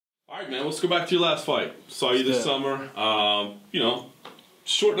All right, man, let's go back to your last fight. Saw you this summer. You know,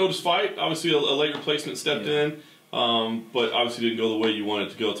 short notice fight. Obviously, a late replacement stepped in, but obviously didn't go the way you wanted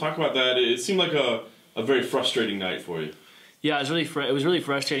it to go. Talk about that. It seemed like a very frustrating night for you. Yeah, it was really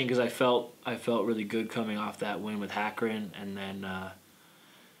frustrating because I felt really good coming off that win with Hakkanen, and then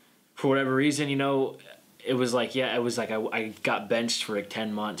for whatever reason, you know, it was like I got benched for like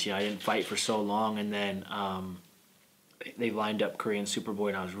 10 months. You know, I didn't fight for so long, and then they lined up Korean Superboy,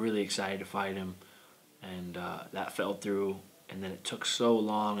 and I was really excited to fight him, and that fell through. And then it took so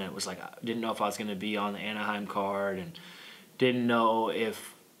long, and it was like I didn't know if I was going to be on the Anaheim card, and didn't know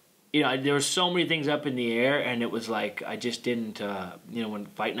if, you know, there were so many things up in the air, and it was like I just didn't, you know, when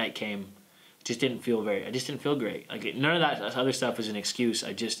fight night came, I just didn't feel great. Like none of that other stuff was an excuse.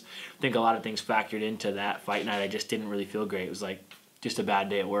 I just think a lot of things factored into that fight night. I just didn't really feel great. It was like just a bad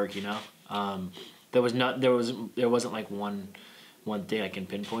day at work, you know. There wasn't like one thing I can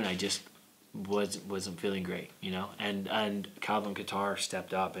pinpoint. I just wasn't feeling great, you know. And Calvin Kattar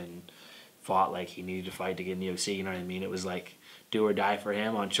stepped up and fought like he needed to fight to get in the UFC. You know what I mean? It was like do or die for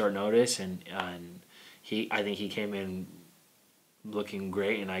him on short notice, and I think he came in looking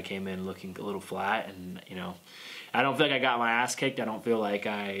great, and I came in looking a little flat. And you know, I don't feel like I got my ass kicked. I don't feel like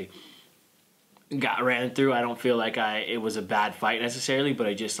I got ran through. I don't feel like it was a bad fight necessarily, but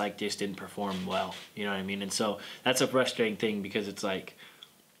I just didn't perform well. You know what I mean? And so that's a frustrating thing because it's like,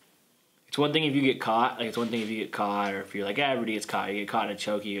 it's one thing if you get caught, like it's one thing if you get caught, or if you're like, yeah, everybody gets caught. You get caught in a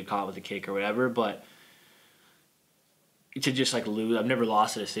choke, you get caught with a kick or whatever, but to just like lose, I've never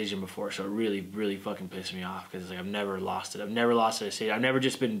lost a decision before, so it really, really fucking pissed me off because like I've never lost it. I've never lost a decision. I've never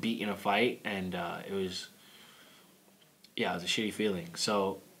just been beat in a fight, and it was a shitty feeling.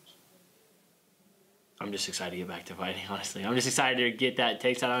 So I'm just excited to get back to fighting, honestly. I'm just excited to get that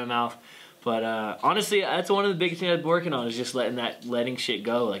taste out of my mouth. But honestly, that's one of the biggest things I've been working on is just letting shit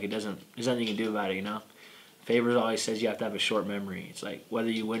go. Like there's nothing you can do about it, you know? Favors always says you have to have a short memory. It's like whether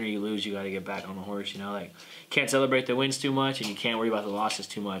you win or you lose, you got to get back on the horse, you know? Like you can't celebrate the wins too much, and you can't worry about the losses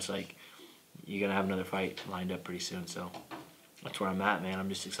too much. Like you're going to have another fight lined up pretty soon. So that's where I'm at, man. I'm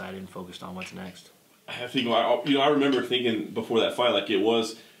just excited and focused on what's next. I think, you know, I remember thinking before that fight, like it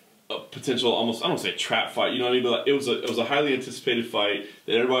was a potential, almost, I don't want to say trap fight, you know what I mean, but like it was a highly anticipated fight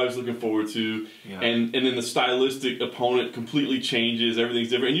that everybody was looking forward to, and then the stylistic opponent completely changes, everything's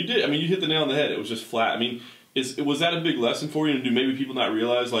different, and you did, I mean, you hit the nail on the head. It was just flat. I mean, was that a big lesson for you, and do maybe people not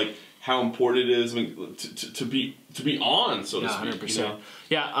realize like how important it is, I mean, to be on, so to speak? 100%. You know?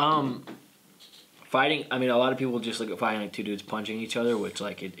 Yeah, fighting, I mean, a lot of people just look at fighting like two dudes punching each other, which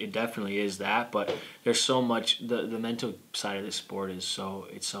like it definitely is that, but there's so much, the mental side of this sport is so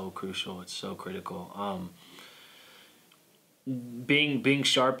crucial, it's so critical. Being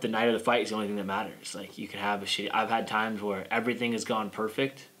sharp the night of the fight is the only thing that matters. Like you can have I've had times where everything has gone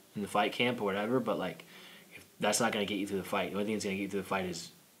perfect in the fight camp or whatever, but like if that's not going to get you through the fight. The only thing that's going to get you through the fight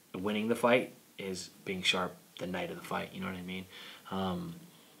is winning the fight, is being sharp the night of the fight, you know what I mean?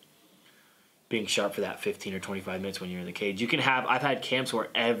 Being sharp for that 15 or 25 minutes when you're in the cage. I've had camps where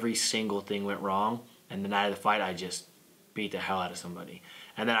every single thing went wrong, and the night of the fight I just beat the hell out of somebody.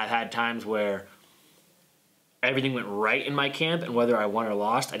 And then I've had times where everything went right in my camp, and whether I won or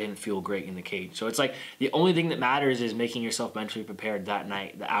lost, I didn't feel great in the cage. So it's like the only thing that matters is making yourself mentally prepared that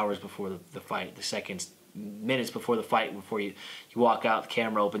night, the hours before the fight, the seconds, minutes before the fight, before you walk out, the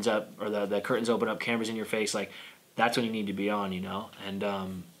camera opens up, or the curtains open up, cameras in your face. Like that's when you need to be on, you know?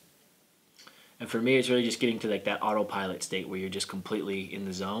 And for me, it's really just getting to like that autopilot state where you're just completely in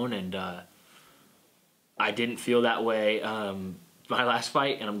the zone. And I didn't feel that way my last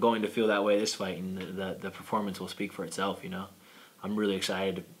fight, and I'm going to feel that way this fight. And the performance will speak for itself, you know. I'm really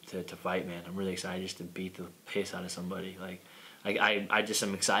excited to fight, man. I'm really excited just to beat the piss out of somebody. Like I just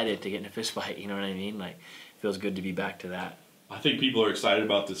am excited to get in a fist fight. You know what I mean? Like it feels good to be back to that. I think people are excited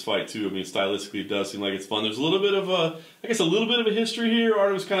about this fight too. I mean, stylistically, it does seem like it's fun. There's a little bit of a history here.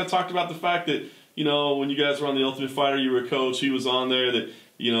 Artem kind of talked about the fact that, you know, when you guys were on The Ultimate Fighter, you were a coach. He was on there. That,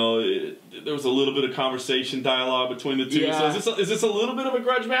 you know, there was a little bit of conversation, dialogue between the two. Yeah. So is this a little bit of a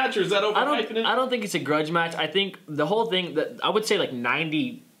grudge match, or is that overhyping it? I don't think it's a grudge match. I think the whole thing, that I would say like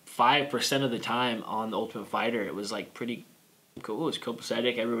 95% of the time on The Ultimate Fighter, it was like pretty cool. It was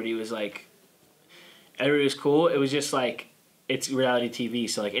copacetic. Everybody was cool. It was just like, it's reality TV,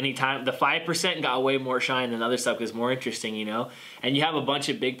 so like anytime the 5% got way more shine than other stuff because it's more interesting, you know. And you have a bunch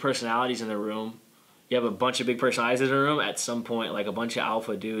of big personalities in the room. At some point, like a bunch of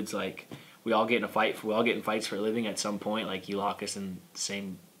alpha dudes. Like we all get in a fight. We all get in fights for a living. At some point, like you lock us in the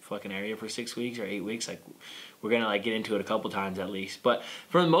same fucking area for 6 weeks or 8 weeks. Like we're gonna like get into it a couple times at least. But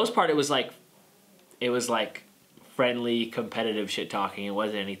for the most part, it was like friendly, competitive shit talking. It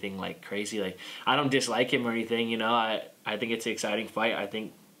wasn't anything like crazy. Like, I don't dislike him or anything, you know. I think it's an exciting fight. I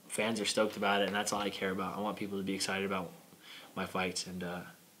think fans are stoked about it, and that's all I care about. I want people to be excited about my fights, and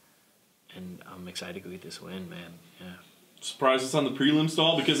I'm excited to go get this win, man. Yeah. Surprised it's on the prelim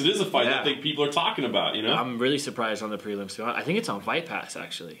stall because it is a fight that I think people are talking about, you know? I'm really surprised on the prelim stall. I think it's on Fight Pass,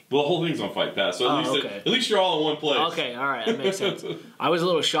 actually. Well, the whole thing's on Fight Pass, so at least you're all in one place. Okay, all right, that makes sense. I was a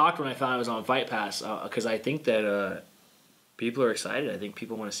little shocked when I found it was on Fight Pass because I think that people are excited. I think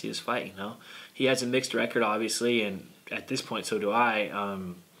people want to see this fight, you know? He has a mixed record, obviously, and at this point, so do I.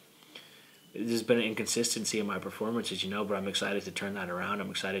 There's been an inconsistency in my performances, you know, but I'm excited to turn that around.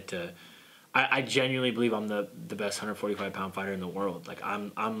 I'm excited to... I genuinely believe I'm the best 145-pound fighter in the world. Like,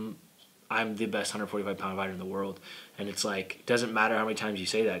 I'm the best 145-pound fighter in the world, and it's like, it doesn't matter how many times you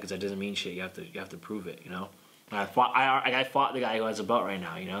say that because that doesn't mean shit. You have to prove it, you know. And I fought the guy who has a belt right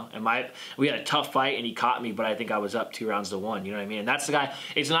now, you know. And we had a tough fight, and he caught me, but I think I was up 2-1. You know what I mean? And that's the guy.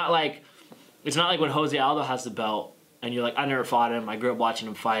 It's not like when Jose Aldo has the belt, and you're like, I never fought him. I grew up watching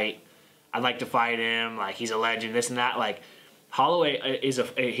him fight. I'd like to fight him. Like, he's a legend. This and that. Like, Holloway he's the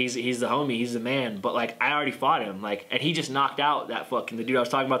homie, he's the man, but like, I already fought him, like, and he just knocked out the dude I was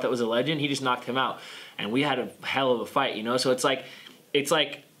talking about that was a legend. He just knocked him out, and we had a hell of a fight, you know. So it's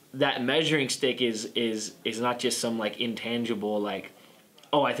like that measuring stick is not just some like intangible, like,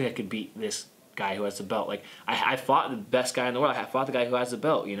 oh, I think I could beat this guy who has the belt. Like, I fought the best guy in the world. I fought the guy who has the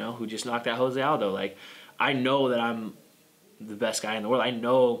belt, you know, who just knocked out Jose Aldo. Like, I know that I'm the best guy in the world. I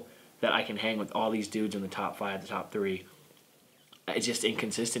know that I can hang with all these dudes in the top 5, the top 3. It's just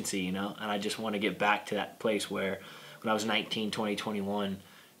inconsistency, you know, and I just want to get back to that place where when I was 19, 20, 21,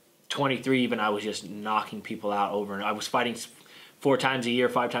 23 even, I was just knocking people out over, and I was fighting 4 times a year,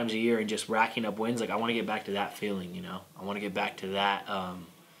 5 times a year, and just racking up wins. Like, I want to get back to that feeling, you know. I want to get back to that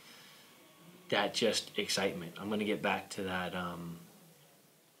that just excitement. I'm going to get back to that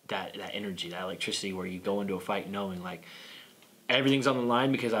that energy, that electricity where you go into a fight knowing, like, everything's on the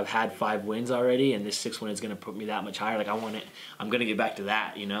line because I've had 5 wins already, and this 6th one is going to put me that much higher. Like, I'm going to get back to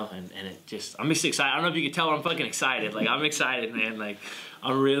that, you know, and it just, I'm just excited. I don't know if you can tell, but I'm fucking excited. Like, I'm excited, man. Like,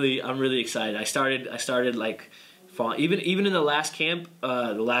 I'm really excited. I started like, even in the last camp,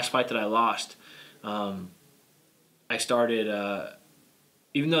 the last fight that I lost, I started,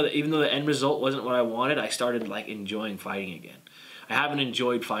 even though the end result wasn't what I wanted, I started like enjoying fighting again. I haven't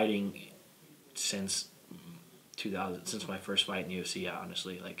enjoyed fighting since 2000, since my first fight in the UFC,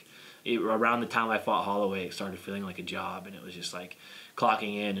 honestly. Like, around the time I fought Holloway, it started feeling like a job, and it was just like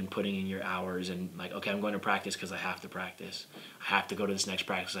clocking in and putting in your hours, and like, okay, I'm going to practice because I have to practice. I have to go to this next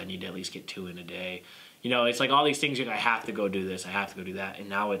practice. I need to at least get 2 in a day. You know, it's like all these things, like, I have to go do this, I have to go do that, and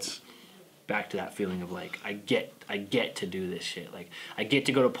now it's back to that feeling of like, I get to do this shit. Like, I get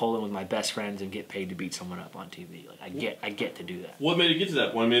to go to Poland with my best friends and get paid to beat someone up on TV. Like, I get to do that. What made you get to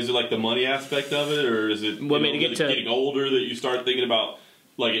that point? I mean, is it like the money aspect of it, or is it getting older that you start thinking about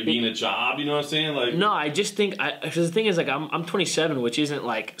like it being a job? You know what I'm saying? Like, no, I just think because the thing is, like, I'm 27, which isn't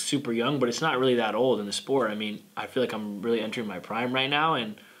like super young, but it's not really that old in the sport. I mean, I feel like I'm really entering my prime right now,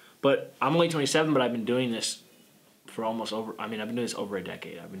 but I'm only 27, but I've been doing this for almost over, I've been doing this over a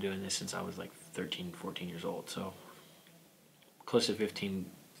decade. I've been doing this since I was like 13, 14 years old. So close to 15,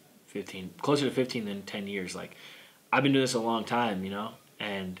 closer to 15 than 10 years. Like, I've been doing this a long time, you know?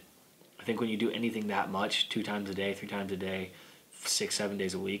 And I think when you do anything that much, 2 times a day, 3 times a day, 6, 7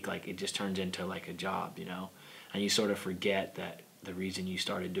 days a week, like, it just turns into like a job, you know? And you sort of forget that the reason you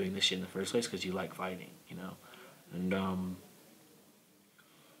started doing this shit in the first place because you like fighting, you know? And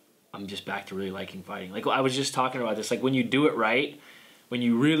I'm just back to really liking fighting. Like, I was just talking about this. Like, when you do it right, when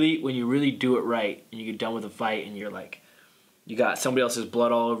you really do it right, and you get done with a fight, and you're like, you got somebody else's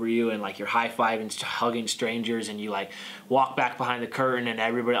blood all over you, and like you're high-fiving, hugging strangers, and you like walk back behind the curtain, and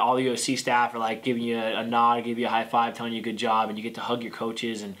everybody, all the UFC staff are like giving you a nod, give you a high five, telling you good job, and you get to hug your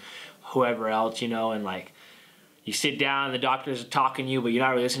coaches and whoever else, you know, and like, you sit down, and the doctors are talking to you, but you're not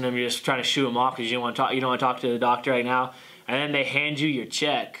really listening to them. You're just trying to shoo them off because you don't want to talk to the doctor right now. And then they hand you your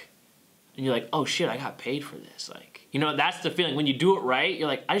check, and you're like, oh shit, I got paid for this. Like, you know, that's the feeling. When you do it right, you're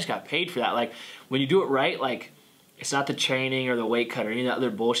like, I just got paid for that. Like, when you do it right, like, it's not the training or the weight cut or any of that other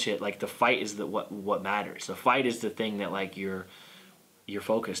bullshit. Like, the fight is what matters. The fight is the thing that like you're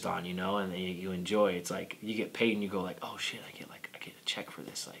focused on, you know, and you enjoy. It's like you get paid and you go like, oh shit, I get a check for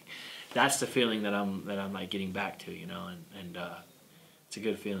this. Like, that's the feeling that I'm like getting back to, you know, and it's a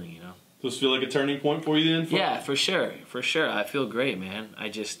good feeling, you know. Does this feel like a turning point for you then? Yeah, for sure. I feel great, man. I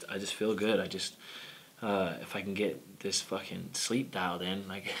just feel good. I just if I can get this fucking sleep dialed in,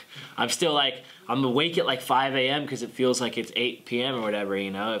 like, I'm still like, I'm awake at like 5 a.m. because it feels like it's 8 p.m. or whatever,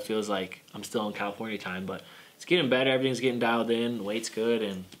 you know. It feels like I'm still in California time, but it's getting better. Everything's getting dialed in. The weight's good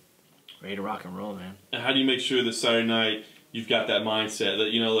and ready to rock and roll, man. And how do you make sure that Saturday night you've got that mindset that,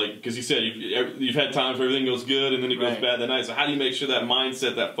 you know, like, because you said you've had times where everything goes good and then it goes bad that night. So how do you make sure that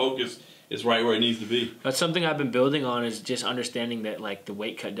mindset, that focus is right where it needs to be? That's something I've been building on, is just understanding that, like, the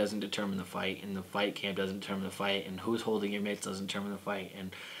weight cut doesn't determine the fight, and the fight camp doesn't determine the fight, and who's holding your mitts doesn't determine the fight,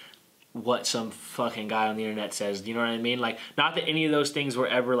 and what some fucking guy on the internet says. You know what I mean? Like, not that any of those things were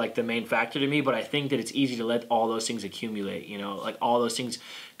ever, like, the main factor to me, but I think that it's easy to let all those things accumulate, you know? Like, all those things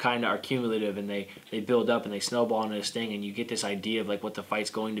kind of are cumulative, and they build up, and they snowball into this thing, and you get this idea of, like, what the fight's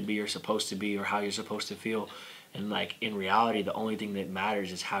going to be or supposed to be or how you're supposed to feel. And, like, in reality, the only thing that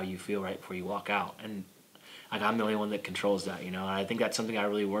matters is how you feel right before you walk out. And, like, I'm the only one that controls that, you know? And I think that's something I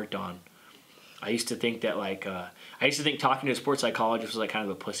really worked on. I used to think that, like, talking to a sports psychologist was, like, kind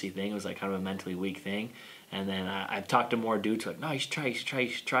of a pussy thing. It was, like, kind of a mentally weak thing. And then I've talked to more dudes who are like, no, you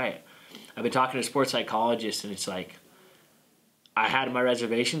should try it. I've been talking to a sports psychologist, and it's like, I had my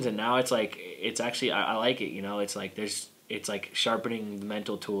reservations, and now it's like, it's actually, I like it, you know? It's like, it's like sharpening the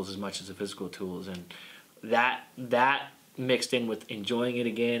mental tools as much as the physical tools. And that mixed in with enjoying it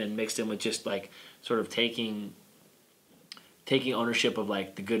again, and mixed in with just, like, sort of taking ownership of,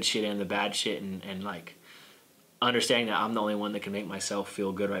 like, the good shit and the bad shit, and like understanding that I'm the only one that can make myself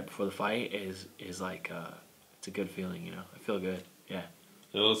feel good right before the fight is like it's a good feeling, you know. I feel good. Yeah.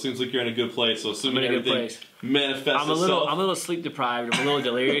 Well, it seems like you're in a good place. So assuming everything manifests I'm a little sleep deprived. I'm a little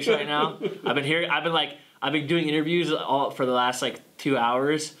delirious right now. I've been doing interviews all for the last, like, 2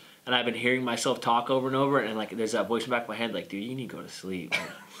 hours, and I've been hearing myself talk over and over, and, like, there's that voice in the back of my head, like, dude, you need to go to sleep.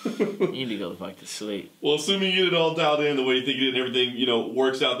 You need to go the fuck to sleep. Well, assuming you get it all dialed in the way you think you did, and everything, you know,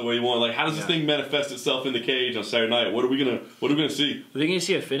 works out the way you want, like, how does this thing manifest itself in the cage on Saturday night? What are we gonna see? We're gonna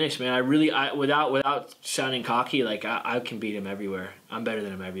see a finish, man. Without sounding cocky, like, I can beat him everywhere. I'm better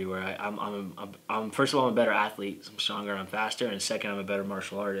than him everywhere. I'm first of all, I'm a better athlete. I'm stronger. I'm faster, and second, I'm a better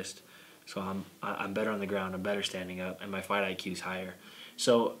martial artist. So I'm better on the ground. I'm better standing up, and my fight IQ is higher.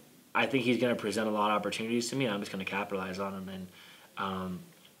 So I think he's gonna present a lot of opportunities to me, and I'm just gonna capitalize on them. And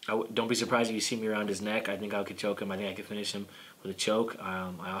don't be surprised if you see me around his neck. I think I could choke him. I think I could finish him with a choke.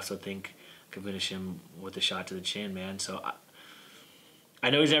 I also think I could finish him with a shot to the chin, man. So I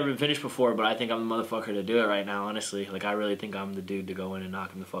know he's never been finished before, but I think I'm the motherfucker to do it right now, honestly. Like, I really think I'm the dude to go in and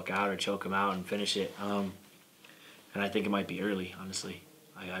knock him the fuck out or choke him out and finish it. And I think it might be early, honestly.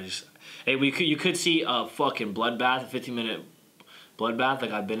 Hey, you could see a fucking bloodbath, a 15-minute bloodbath.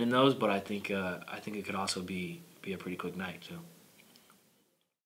 Like, I've been in those, but I think it could also be a pretty quick night, too.